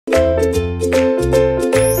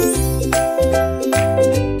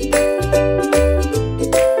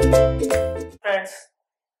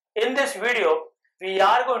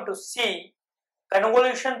to see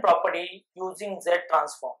convolution property using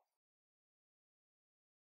ZTransform.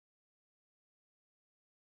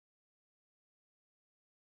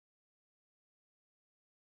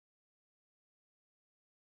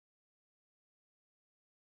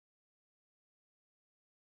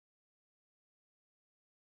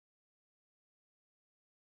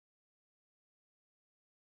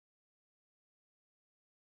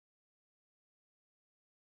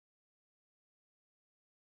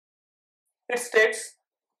 It states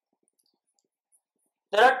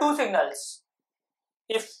there are two signals.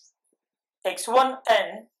 If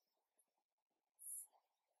x1n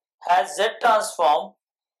has ZTransform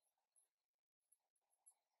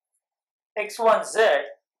x1z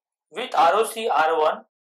with ROC R1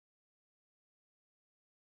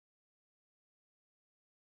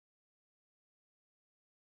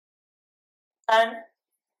 and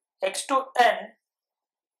x2n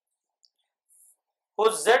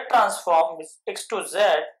whose ZTransform is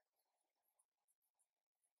x2z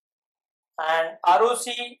and ROC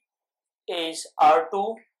is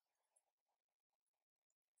R2,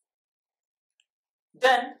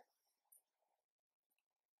 then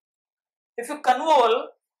if you convolve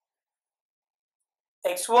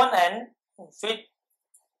x1n with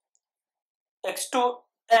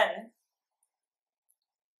x2n,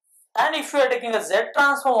 and if you are taking a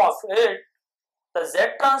ZTransform of it, the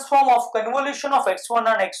ZTransform of convolution of x1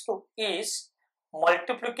 and x2 is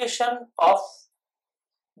multiplication of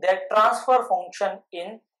their transfer function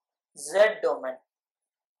in Z domain,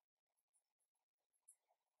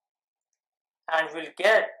 and we'll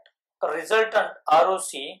get a resultant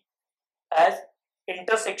ROC as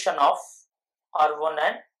intersection of R1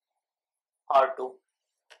 and R2.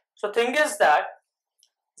 So thing is that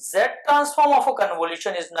ZTransform of a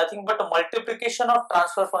convolution is nothing but a multiplication of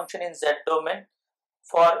transfer function in Z domain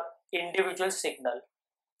for individual signal.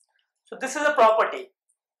 So this is a property.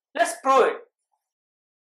 Let's prove it.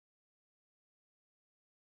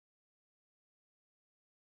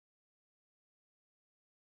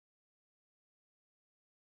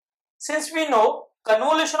 Since we know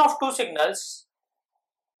convolution of two signals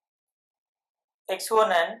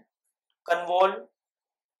x1n convolve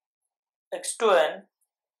x2n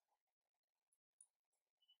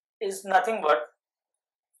is nothing but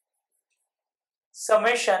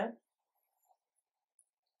summation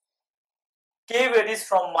k varies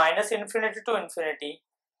from minus infinity to infinity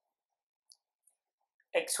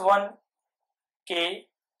x1 k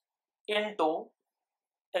into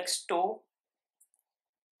x2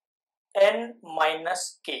 n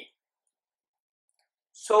minus k.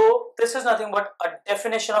 So this is nothing but a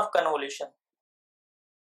definition of convolution.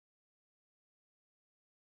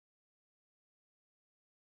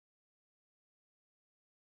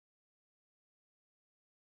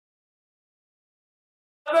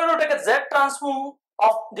 We are going to take a Z-transform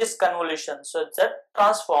of this convolution. So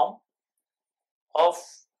Z-transform of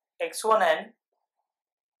x1n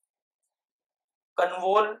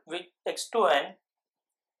convolve with x2n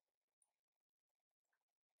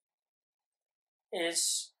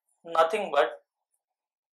is nothing but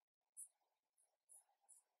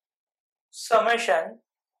summation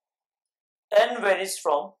n varies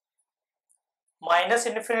from minus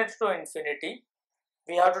infinity to infinity.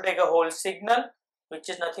 We have to take a whole signal, which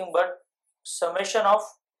is nothing but summation of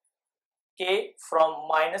k from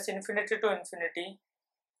minus infinity to infinity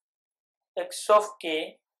x of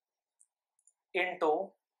k into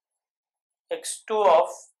x2 of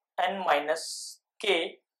n minus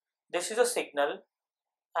k. This is a signal,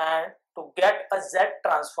 and to get a Z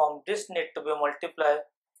transform, this need to be multiplied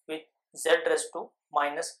with Z raised to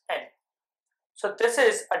minus n. So this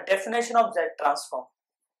is a definition of Z transform.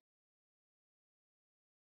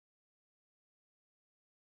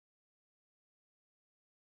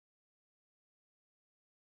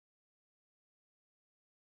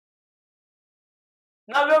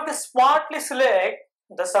 Now we have to smartly select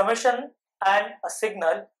the summation and a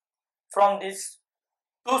signal from these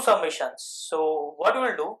two summations. So what we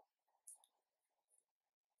will do,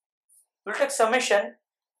 we will take summation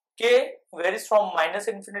k varies from minus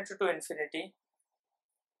infinity to infinity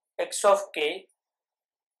x of k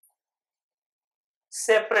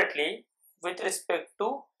separately with respect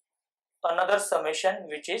to another summation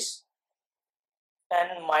which is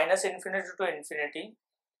n minus infinity to infinity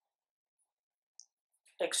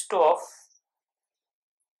x2 of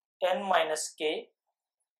n minus k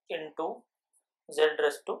into Z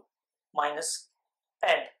raised to minus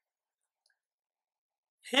n.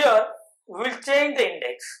 Here we will change the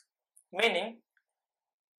index, meaning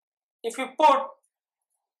if you put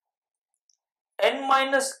n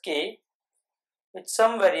minus k with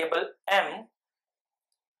some variable m,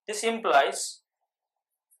 This implies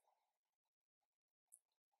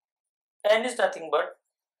n is nothing but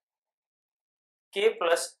k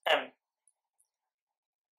plus m,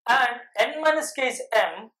 and n minus k is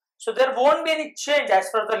m, so there won't be any change as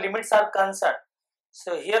far as the limits are concerned.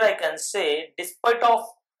 So here I can say, despite of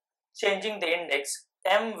changing the index,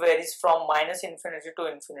 m varies from minus infinity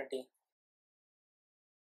to infinity.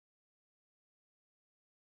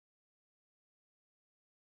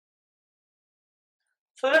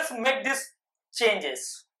 So let's make these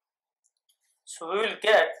changes. So we will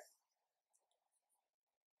get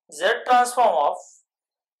Z transform of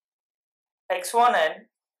x1n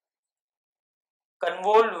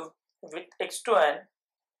convolve with x2n,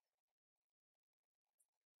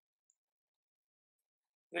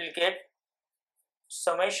 will get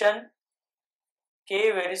summation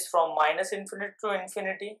k varies from minus infinity to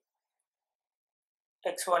infinity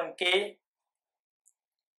x1k,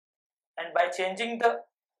 and by changing the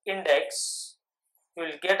index we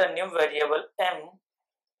will get a new variable m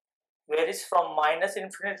varies from minus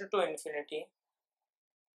infinity to infinity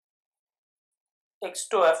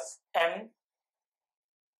x2f m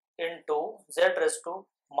into z raised to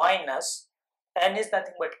minus n is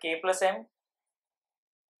nothing but k plus m.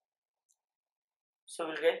 So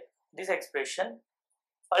we will get this expression.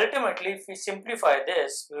 Ultimately, if we simplify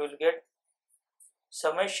this, we will get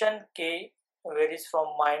summation k varies from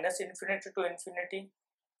minus infinity to infinity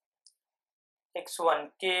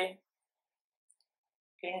x1k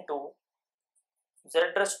into z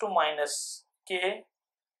raised to minus k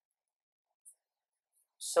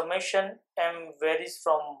summation m varies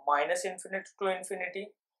from minus infinity to infinity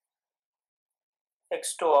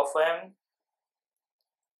x2 of m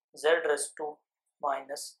z raised to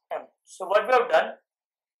minus m. So what we have done,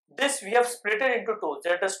 this we have split it into two, z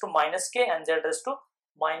raised to minus k and z raised to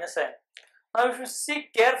minus m. Now if you see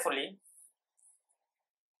carefully,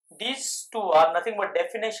 these two are nothing but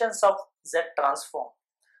definitions of Z transform.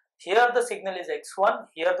 Here the signal is x1,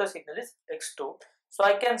 here the signal is x2. So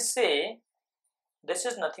I can say this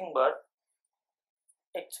is nothing but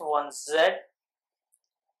x1z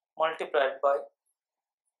multiplied by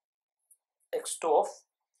x2 of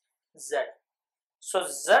z. So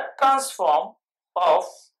Z transform of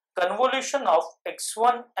convolution of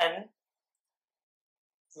x1n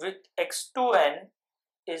with x2n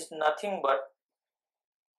is nothing but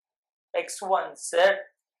x1z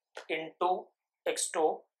into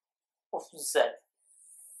x2 of z.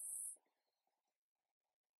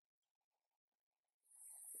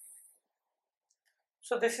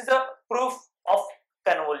 So this is a proof of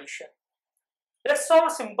convolution. Let's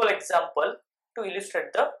solve a simple example to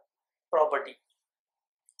illustrate the property.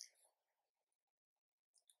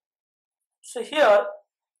 So here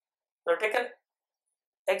we have taken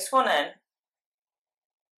x1n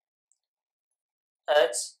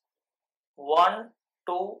as 1,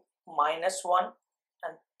 2, minus 1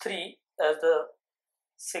 and 3 as the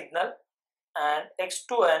signal, and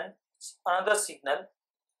x2n is another signal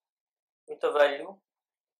with a value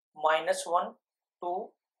minus 1, 2,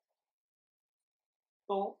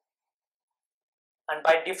 2, and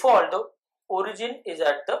by default the origin is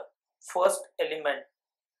at the first element.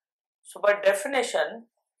 So by definition,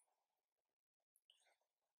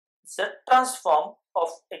 Z transform of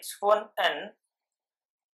x1n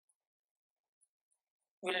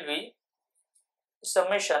will be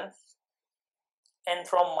summation n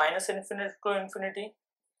from minus infinity to infinity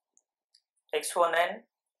x1n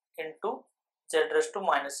into z raised to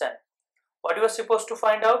minus n. What you are supposed to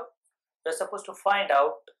find out? You are supposed to find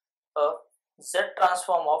out a Z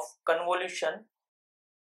transform of convolution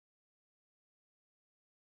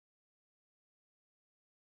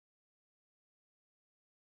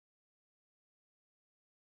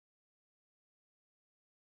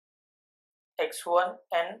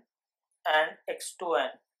x1n and x2n.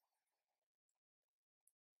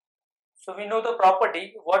 So we know the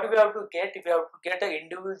property. What we have to get? We have to get an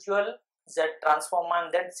individual Z transform,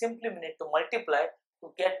 and then simply we need to multiply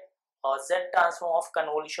to get a Z transform of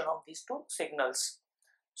convolution of these two signals.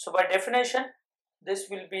 So by definition, this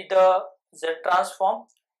will be the Z transform.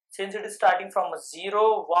 Since it is starting from a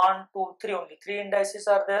 0, 1, 2, 3, only 3 indices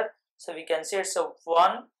are there. So we can say it's a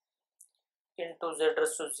 1 into Z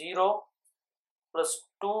raised to 0 plus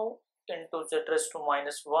 2 into Z raised to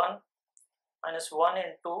minus 1 minus 1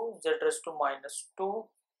 into Z raised to minus 2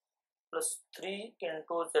 plus 3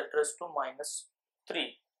 into Z raised to minus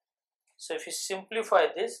 3. So if you simplify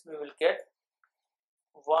this, we will get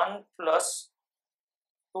 1 plus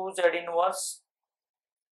 2Z inverse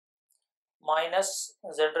minus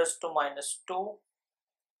Z raised to minus 2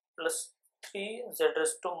 plus 3 Z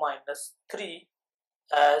raised to minus 3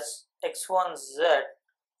 as x1z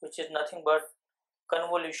which is nothing but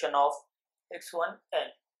convolution of x1n.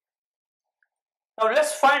 Now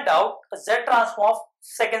let's find out a Z-transform of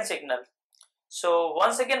second signal. So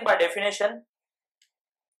once again, by definition,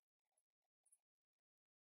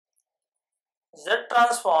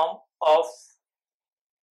 Z-transform of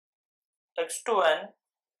x2n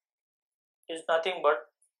is nothing but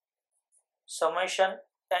summation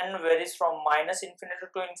n varies from minus infinity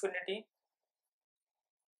to infinity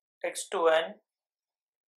x2n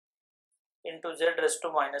into z raised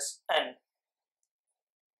to minus n.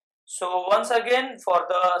 So once again, for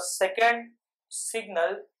the second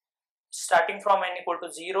signal, starting from n equal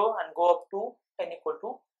to 0 and go up to n equal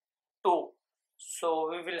to 2. So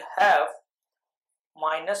we will have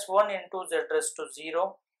minus 1 into z raised to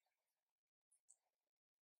 0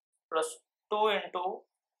 plus 2 into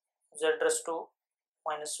z raised to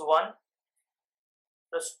minus 1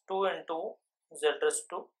 plus 2 into z raised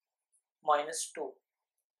to minus 2,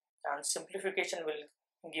 and simplification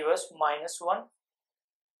will give us minus 1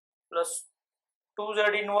 plus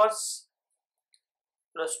 2z inverse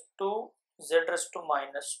plus 2z raised to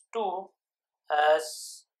minus 2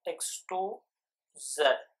 as x2z.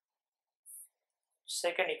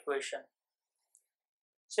 Second equation.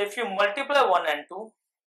 So if you multiply 1 and 2,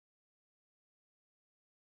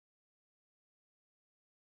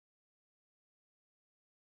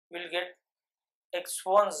 we'll get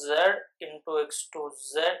x1z into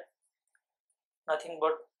x2z, nothing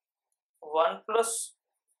but 1 plus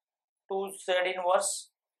 2z inverse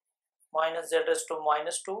minus z raised to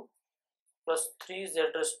minus 2 plus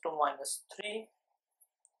 3z raised to minus 3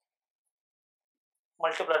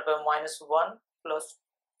 multiplied by minus 1 plus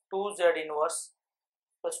 2z inverse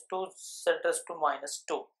plus 2z raised to minus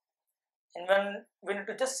 2. And when we need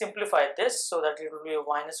to just simplify this, so that it will be a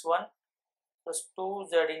minus 1 plus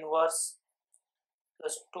 2z inverse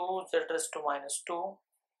plus 2z raised to minus 2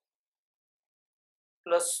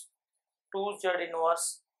 plus 2z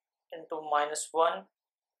inverse into minus 1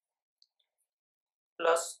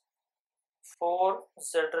 plus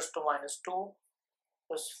 4z raised to minus 2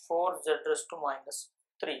 plus 4z raised to minus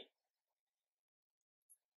 3.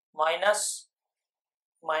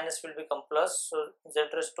 Minus will become plus, so z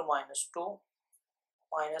raised to minus 2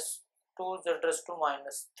 minus 2z raised to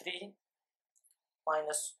minus 3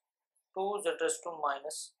 minus 2z raised to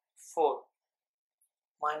minus 4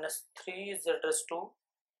 minus 3z raised to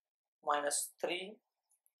minus 3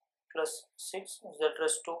 plus 6z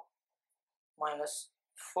raised to minus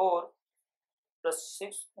 4 plus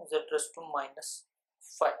 6z raised to minus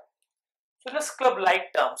 5. So let's club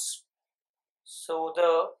like terms. So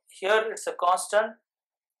here it's a constant,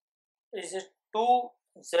 is it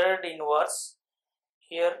 2z inverse,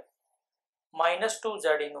 here minus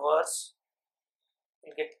 2z inverse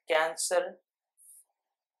will get cancelled.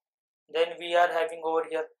 Then we are having over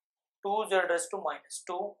here 2z raised to minus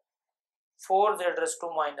 2, 4z raised to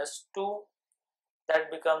minus 2,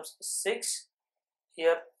 that becomes 6.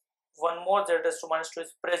 Here one more z raised to minus 2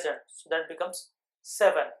 is present, so that becomes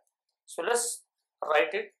 7. So let's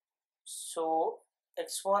write it. So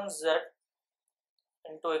x1z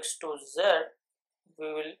into x2z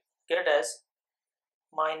we will get as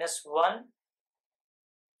minus 1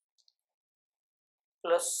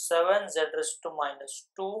 plus 7z raised to minus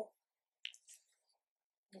 2.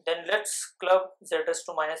 Then let's club z raised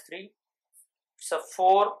to minus 3. It's a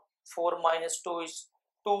 4 minus 2 is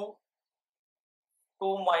 2,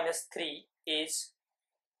 2 minus 3 is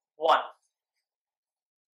 1.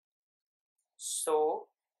 So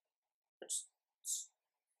it's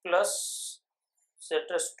plus z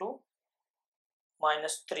raised to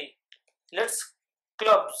minus 3. Let's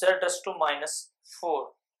club z raised to minus 4.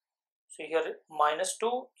 So here minus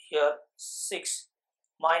 2, here 6.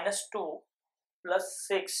 Minus 2 plus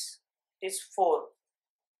 6 is 4.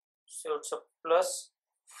 So it's a plus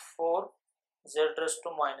 4 z raised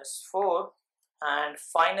to minus 4, and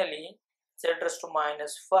finally z raised to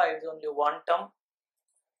minus 5 is only one term,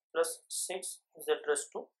 plus 6 z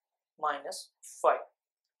raised to minus 5.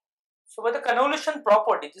 So by the convolution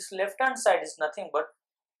property, this left hand side is nothing but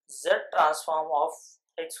Z transform of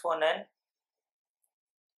x1n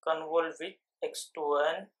convolve with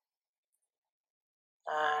x2n,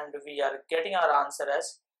 and we are getting our answer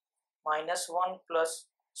as minus 1 plus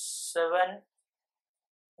 7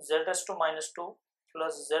 z raised to minus 2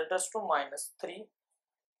 plus z raised to minus 3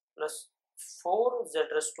 plus 4 z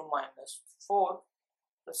raised to minus 4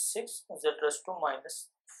 plus 6 z raised to minus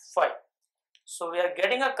 5. So we are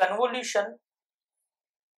getting a convolution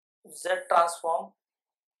Z transform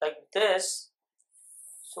like this.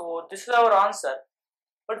 So this is our answer,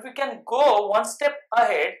 but we can go one step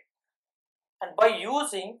ahead, and by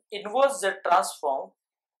using inverse Z transform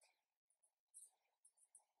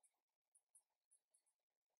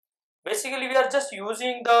Basically, we are just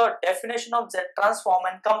using the definition of Z-transform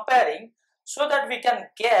and comparing so that we can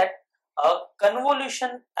get a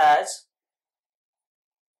convolution as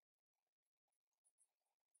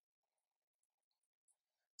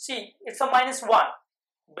see, it's a -1.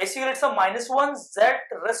 Basically, it's a -1 z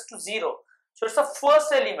raised to 0. So it's the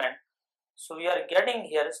first element. So we are getting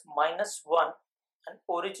here is -1 and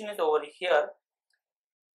origin is over here.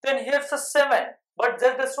 Then here's a 7, but z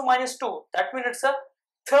raised to -2. That means it's a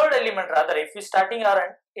third element rather. If we're starting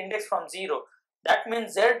our index from 0, that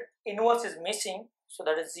means z inverse is missing. So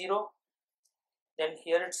that is 0. Then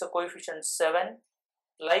here it's a coefficient 7.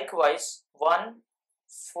 Likewise 1,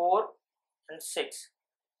 4 and 6.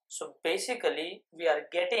 So basically we are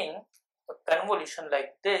getting a convolution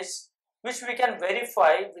like this, which we can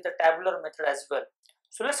verify with a tabular method as well.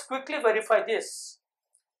 So let's quickly verify this.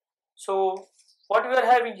 So what we are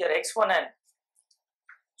having here, x1n.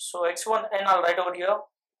 So x1n I'll write over here.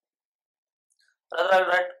 Rather I'll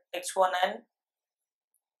write x1n,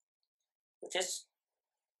 which is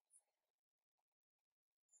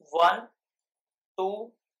 1,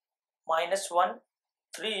 2, -1,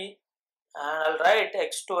 3, and I'll write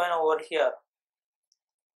x2n over here,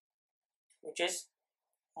 which is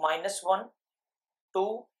 -1,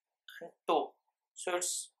 2 and 2. So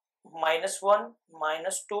it's -1,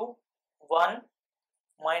 -2, 1,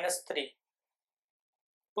 -3,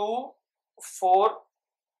 2, 4,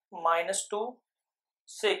 -2,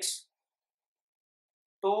 6,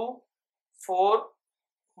 2, 4,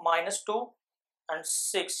 -2 and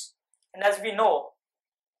 6. And as we know,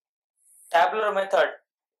 tabular method,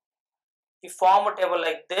 we form a table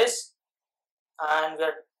like this and we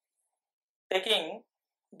are taking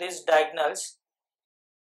these diagonals.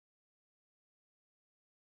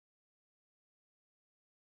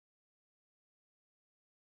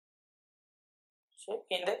 So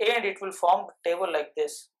in the end it will form a table like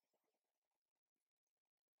this.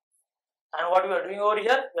 And what we are doing over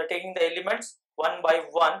here, we are taking the elements one by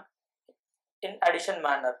one in addition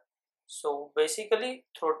manner. So basically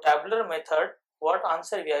through tabular method, what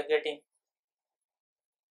answer we are getting?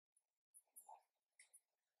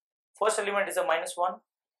 First element is a -1,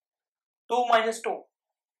 2 minus 2,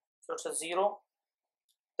 so it's a 0.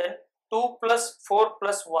 Then 2 plus 4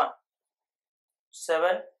 plus 1,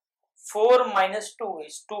 7. 4 minus 2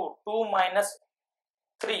 is 2. 2 minus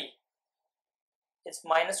 3 is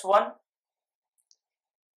 -1.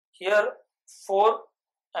 Here 4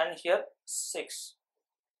 and here 6.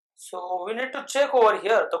 So we need to check over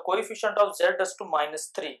here the coefficient of z is to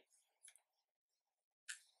 -3.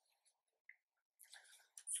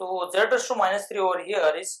 So z is to -3 over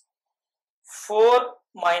here is 4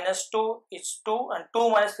 minus 2 is 2 and 2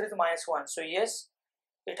 minus 3 is -1. So yes,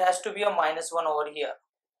 it has to be a -1 over here.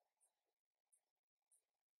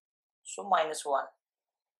 So -1.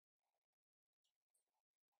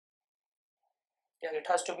 Yeah, it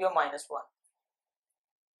has to be a -1.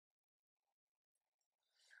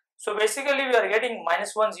 So basically we are getting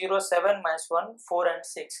 -1, 0, 7, -1, 4 and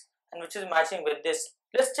 6, and which is matching with this.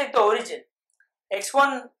 Let's check the origin.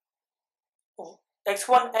 x1n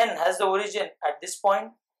has the origin at this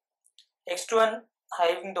point, x2n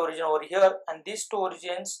having the origin over here, and these two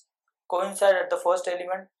origins coincide at the first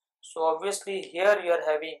element. So obviously here we are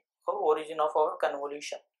having the origin of our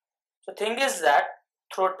convolution. So thing is that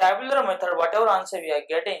through tabular method, whatever answer we are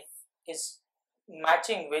getting is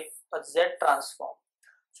matching with a Z-transform.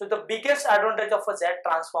 So the biggest advantage of a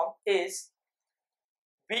Z-transform is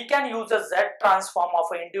we can use a Z-transform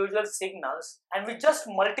of individual signals and we just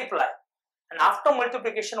multiply. And after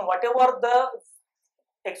multiplication, whatever the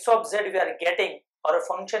x of z we are getting or a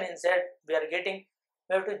function in z we are getting,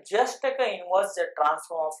 we have to just take an inverse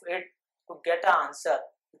Z-transform of it to get an answer,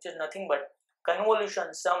 which is nothing but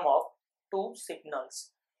convolution sum of two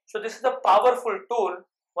signals. So this is the powerful tool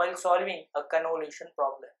while solving a convolution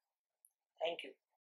problem. Thank you.